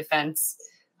 first line of defense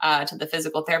to the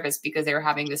physical therapist because they were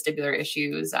having vestibular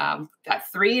issues.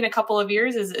 That 3 in a couple of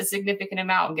years is a significant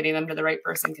amount, and getting them to the right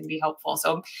person can be helpful.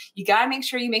 So you got to make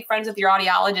sure you make friends with your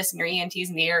audiologists and your ENTs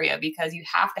in the area, because you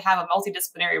have to have a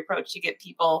multidisciplinary approach to get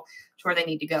people to where they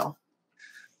need to go.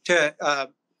 To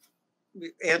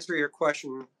answer your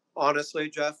question honestly,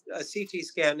 Jeff, a CT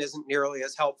scan isn't nearly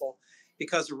as helpful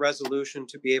because the resolution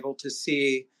to be able to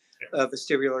see a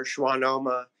vestibular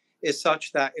schwannoma is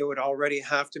such that it would already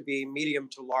have to be medium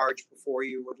to large before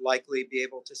you would likely be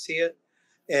able to see it.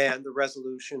 And the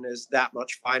resolution is that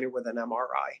much finer with an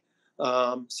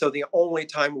MRI. So the only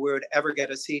time we would ever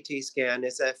get a CT scan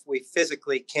is if we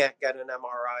physically can't get an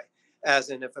MRI,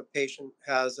 as in if a patient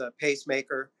has a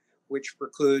pacemaker, which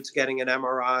precludes getting an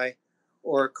MRI,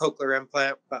 or a cochlear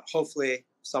implant, but hopefully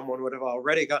someone would have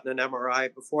already gotten an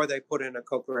MRI before they put in a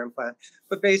cochlear implant.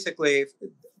 But basically,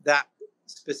 that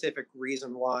specific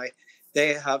reason why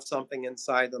they have something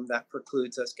inside them that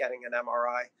precludes us getting an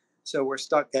MRI. So we're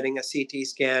stuck getting a CT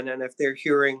scan, and if their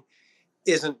hearing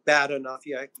isn't bad enough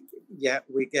yet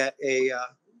we get a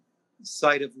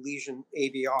site of lesion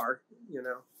AVR.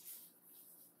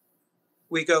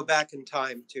 We go back in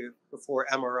time to before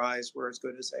MRIs were as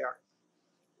good as they are.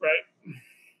 Right.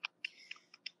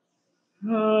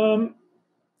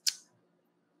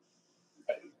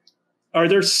 Are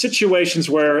there situations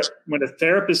where when a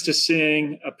therapist is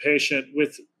seeing a patient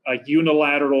with a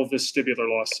unilateral vestibular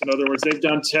loss, in other words, they've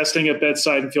done testing at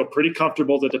bedside and feel pretty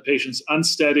comfortable that the patient's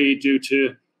unsteady due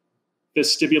to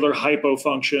vestibular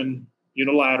hypofunction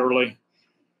unilaterally,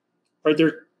 are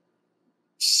there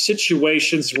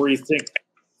situations where you think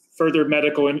further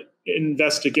medical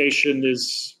investigation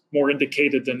is more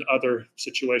indicated than other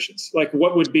situations? Like,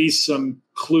 what would be some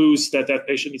clues that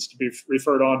patient needs to be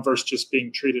referred on versus just being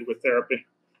treated with therapy?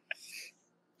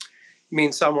 You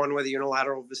mean someone with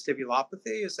unilateral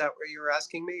vestibulopathy? Is that what you're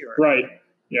asking me? Or? Right.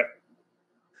 Yeah.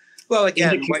 Well,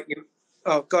 again,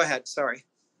 go ahead. Sorry.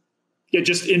 Yeah,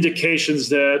 just indications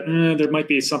that there might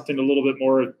be something a little bit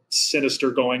more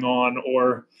sinister going on,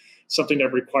 or something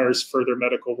that requires further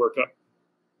medical workup.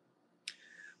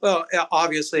 Well,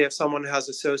 obviously, if someone has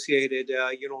associated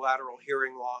unilateral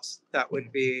hearing loss, that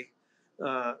would be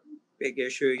a big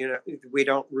issue. We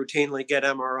don't routinely get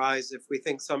MRIs if we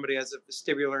think somebody has a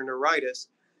vestibular neuritis.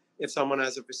 If someone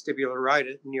has a vestibular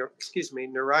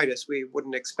neuritis, we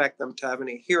wouldn't expect them to have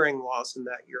any hearing loss in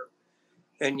that ear.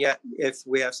 And yet, if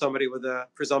we have somebody with a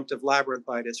presumptive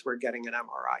labyrinthitis, we're getting an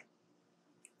MRI.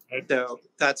 Right. So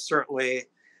that's certainly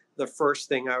the first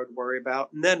thing I would worry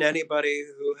about. And then anybody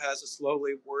who has a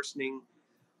slowly worsening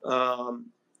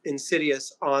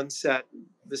insidious onset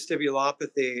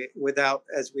vestibulopathy without,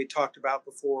 as we talked about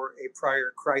before, a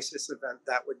prior crisis event,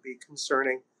 that would be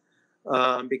concerning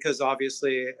because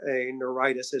obviously a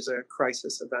neuritis is a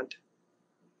crisis event.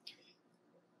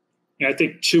 Yeah, I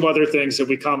think 2 other things that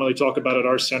we commonly talk about at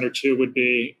our center too would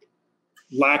be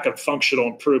lack of functional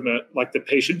improvement, like the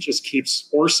patient just keeps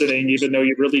worsening even though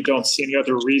you really don't see any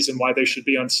other reason why they should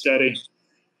be unsteady.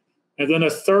 And then a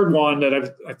third one that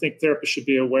I think therapists should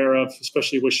be aware of,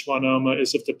 especially with schwannoma,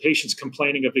 is if the patient's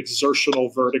complaining of exertional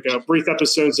vertigo, brief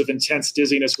episodes of intense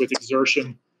dizziness with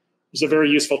exertion. There's a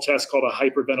very useful test called a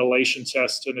hyperventilation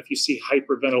test. And if you see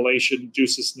hyperventilation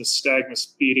induces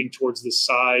nystagmus beating towards the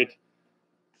side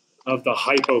of the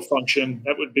hypofunction,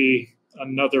 that would be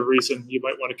another reason you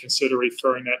might want to consider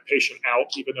referring that patient out,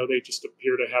 even though they just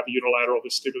appear to have unilateral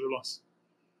vestibular loss.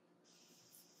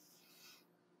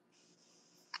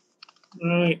 All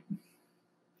right.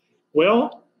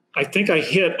 Well, I think I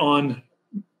hit on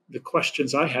the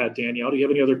questions I had, Danielle. Do you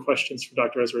have any other questions for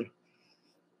Dr. Azeredo?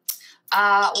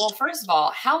 Well, first of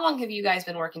all, how long have you guys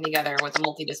been working together with a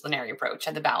multidisciplinary approach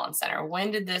at the Balance Center?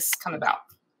 When did this come about?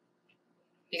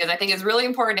 Because I think it's really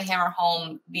important to hammer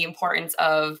home the importance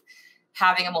of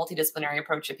having a multidisciplinary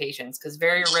approach to patients, because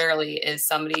very rarely is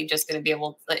somebody just going to be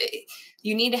able to,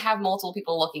 you need to have multiple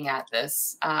people looking at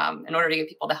this in order to give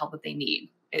people the help that they need,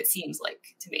 it seems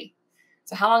like to me.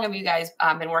 So how long have you guys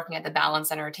been working at the Balance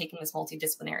Center, taking this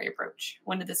multidisciplinary approach?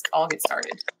 When did this all get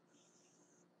started?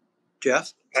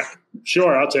 Jeff?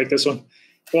 Sure, I'll take this one.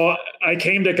 Well, I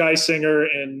came to Geisinger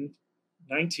in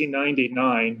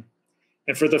 1999,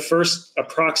 and for the first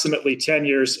approximately 10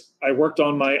 years, I worked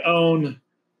on my own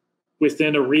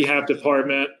within a rehab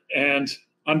department, and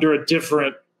under a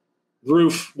different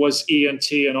roof was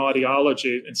ENT and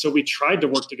audiology. And so we tried to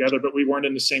work together, but we weren't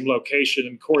in the same location,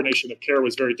 and coordination of care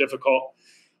was very difficult.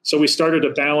 So we started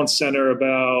a Balance Center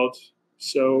about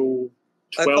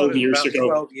 12 years ago.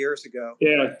 12 years ago.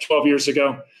 Yeah, 12 years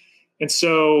ago. And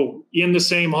so in the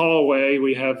same hallway,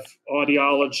 we have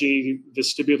audiology,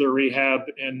 vestibular rehab,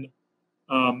 and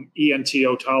ENT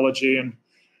otology. And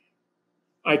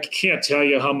I can't tell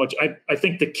you how much, I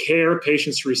think the care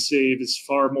patients receive is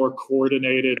far more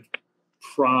coordinated,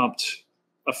 prompt,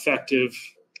 effective.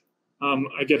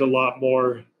 I get a lot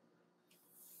more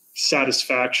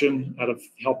satisfaction out of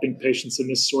helping patients in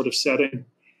this sort of setting.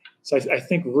 So I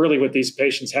think really with these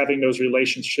patients, having those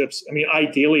relationships, I mean,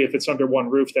 ideally, if it's under one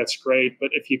roof, that's great.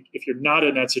 But if you're not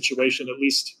in that situation, at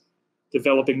least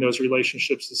developing those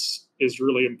relationships is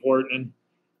really important. And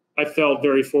I felt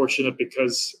very fortunate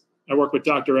because I work with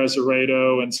Dr.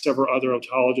 Azeredo and several other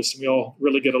otologists, and we all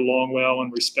really get along well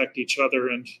and respect each other.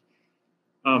 And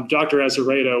Dr.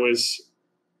 Azeredo is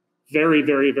very,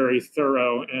 very, very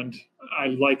thorough, and I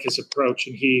like his approach.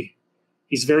 And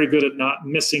he's very good at not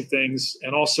missing things,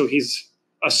 and also he's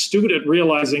astute at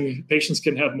realizing patients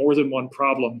can have more than one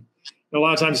problem. And a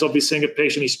lot of times I'll be seeing a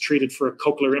patient, he's treated for a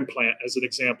cochlear implant, as an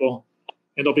example,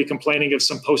 and they'll be complaining of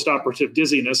some postoperative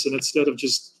dizziness, and instead of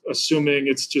just assuming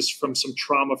it's just from some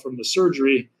trauma from the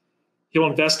surgery, he'll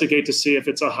investigate to see if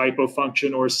it's a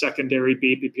hypofunction or a secondary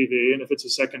BPPV, and if it's a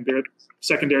secondary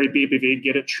BPV,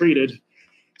 get it treated.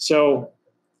 So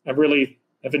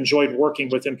I've enjoyed working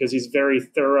with him because he's very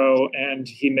thorough and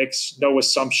he makes no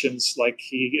assumptions. Like,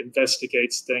 he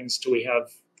investigates things till we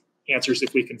have answers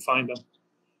if we can find them.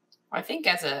 I think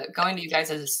going to you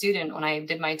guys as a student, when I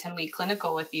did my 10-week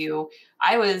clinical with you,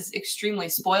 I was extremely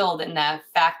spoiled in the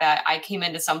fact that I came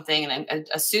into something and I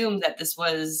assumed that this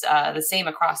was the same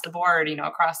across the board,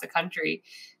 across the country.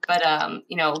 But,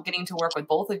 getting to work with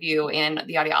both of you and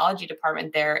the audiology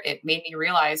department there, it made me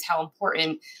realize how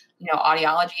important,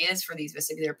 audiology is for these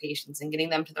vestibular patients, and getting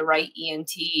them to the right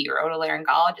ENT or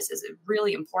otolaryngologist is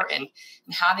really important.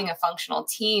 And having a functional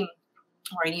team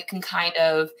where you can kind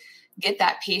of get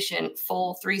that patient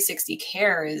full 360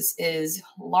 care is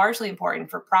largely important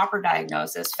for proper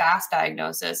diagnosis, fast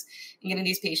diagnosis, and getting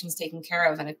these patients taken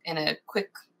care of in a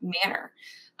quick manner.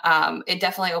 It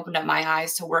definitely opened up my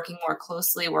eyes to working more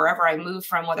closely wherever I moved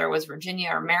from, whether it was Virginia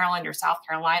or Maryland or South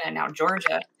Carolina, now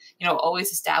Georgia,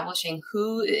 always establishing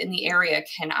who in the area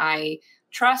can I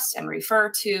trust and refer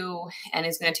to and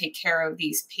is going to take care of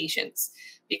these patients,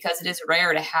 because it is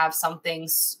rare to have some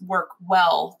things work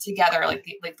well together like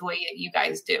the way that you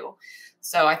guys do.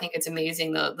 So I think it's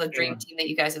amazing the dream team that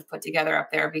you guys have put together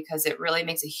up there, because it really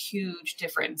makes a huge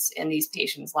difference in these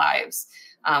patients' lives.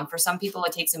 For some people,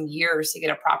 it takes them years to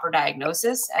get a proper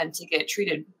diagnosis and to get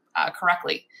treated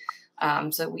correctly.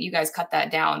 So you guys cut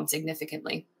that down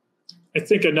significantly. I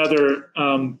think another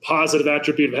positive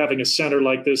attribute of having a center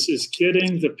like this is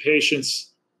getting the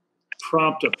patients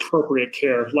prompt, appropriate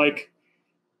care. Like,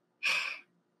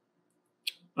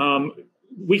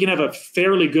 we can have a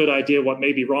fairly good idea what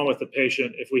may be wrong with the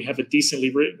patient if we have a decently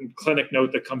written clinic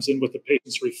note that comes in with the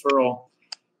patient's referral.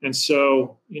 And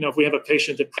so, if we have a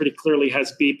patient that pretty clearly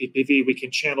has BPPV, we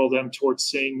can channel them towards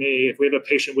seeing me. If we have a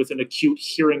patient with an acute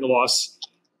hearing loss,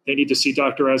 they need to see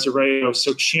Dr. Azeredo.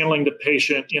 So channeling the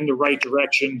patient in the right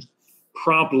direction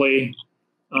promptly,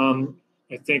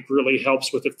 I think really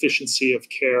helps with efficiency of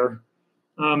care.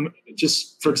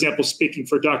 Just, for example, speaking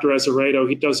for Dr. Azeredo,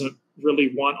 he doesn't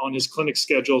really want on his clinic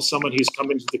schedule someone who's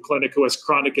coming to the clinic who has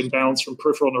chronic imbalance from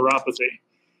peripheral neuropathy.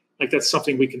 Like, that's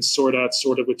something we can sort out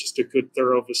with just a good,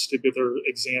 thorough vestibular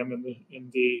exam in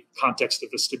the context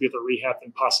of vestibular rehab,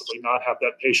 and possibly not have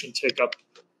that patient take up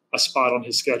a spot on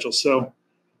his schedule. So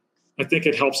I think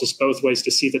it helps us both ways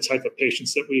to see the type of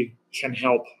patients that we can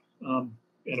help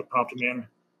in a prompt manner.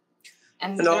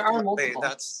 And there are ultimately,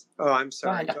 multiple. I'm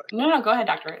sorry. Go ahead. No, go ahead,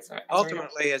 doctor. Sorry.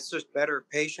 Ultimately, it's just better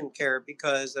patient care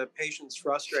because a patient's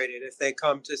frustrated if they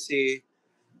come to see,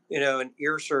 an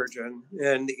ear surgeon,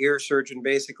 and the ear surgeon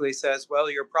basically says,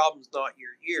 well, your problem's not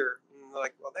your ear. And they're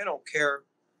like, well, they don't care.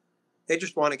 They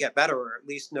just want to get better, or at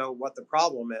least know what the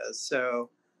problem is. So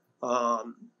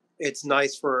it's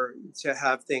nice to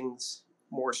have things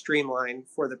more streamlined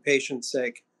for the patient's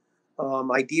sake.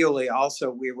 Ideally, also,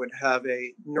 we would have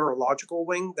a neurological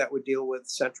wing that would deal with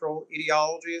central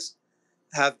etiologies,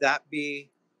 have that be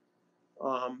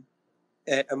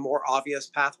a more obvious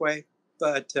pathway.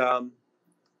 But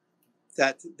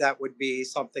that would be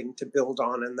something to build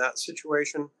on in that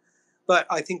situation. But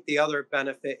I think the other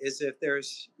benefit is if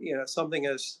there's something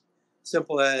as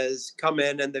simple as come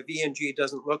in and the VNG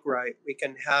doesn't look right, we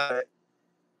can have it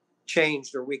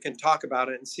changed, or we can talk about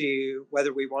it and see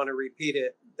whether we want to repeat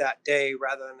it that day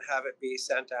rather than have it be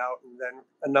sent out and then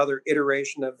another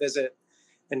iteration of visit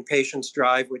and patients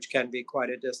drive, which can be quite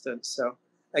a distance. So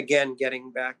again,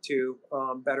 getting back to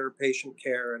better patient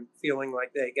care and feeling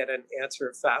like they get an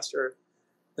answer faster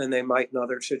than they might in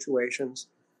other situations.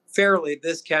 Fairly,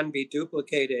 this can be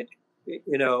duplicated,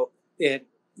 even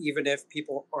if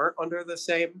people aren't under the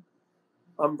same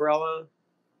umbrella.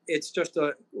 It's just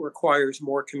requires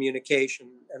more communication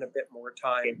and a bit more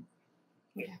time.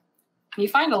 Yeah. You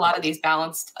find a lot of these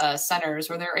balanced centers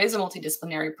where there is a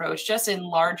multidisciplinary approach just in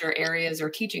larger areas or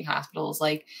teaching hospitals.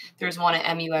 Like there's one at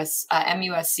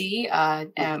MUSC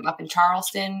up in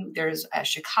Charleston. There's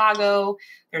Chicago.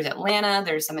 There's Atlanta.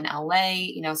 There's some in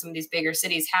LA. Some of these bigger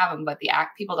cities have them, but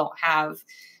people don't have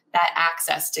that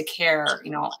access to care,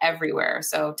 everywhere.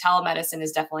 So telemedicine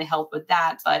has definitely helped with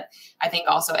that. But I think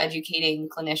also educating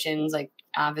clinicians like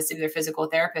vestibular physical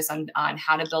therapists on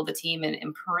how to build a team and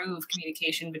improve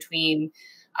communication between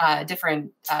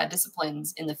different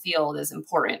disciplines in the field is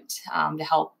important to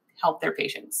help their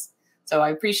patients. So I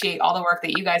appreciate all the work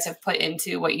that you guys have put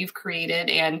into what you've created,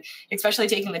 and especially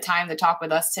taking the time to talk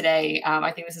with us today.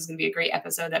 I think this is going to be a great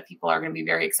episode that people are going to be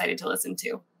very excited to listen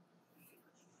to.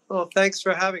 Well, thanks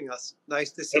for having us.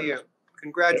 Nice to see you.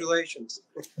 Congratulations.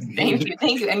 Thank you.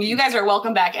 And you guys are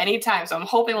welcome back anytime. So I'm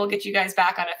hoping we'll get you guys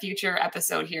back on a future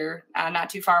episode here, not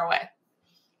too far away.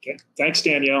 Okay. Thanks,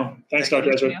 Danielle. Thanks,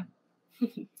 Dr. Ezra.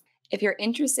 If you're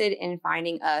interested in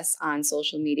finding us on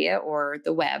social media or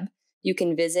the web, you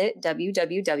can visit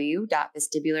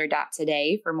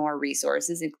www.vestibular.today for more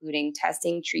resources, including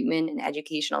testing, treatment, and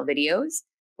educational videos,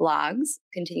 blogs,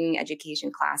 continuing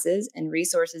education classes, and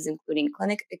resources including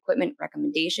clinic equipment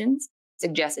recommendations,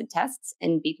 suggested tests,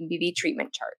 and BPPV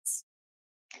treatment charts.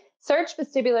 Search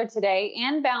Vestibular Today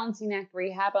and Balancing Act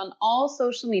Rehab on all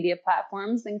social media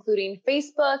platforms, including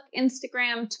Facebook,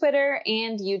 Instagram, Twitter,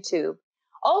 and YouTube.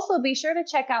 Also, be sure to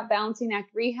check out Balancing Act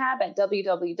Rehab at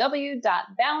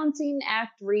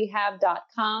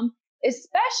www.balancingactrehab.com,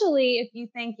 especially if you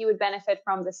think you would benefit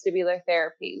from vestibular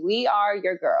therapy. We are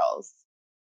your girls.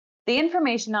 The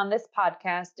information on this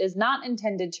podcast is not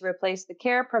intended to replace the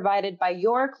care provided by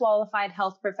your qualified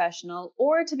health professional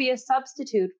or to be a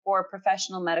substitute for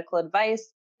professional medical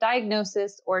advice,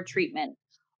 diagnosis, or treatment.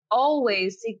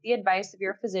 Always seek the advice of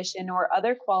your physician or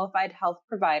other qualified health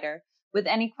provider with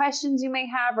any questions you may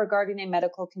have regarding a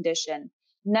medical condition.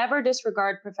 Never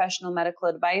disregard professional medical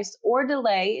advice or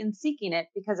delay in seeking it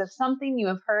because of something you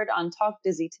have heard on Talk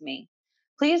Dizzy to Me.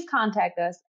 Please contact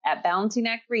us at Balancing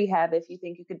Act Rehab if you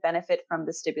think you could benefit from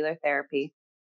vestibular therapy.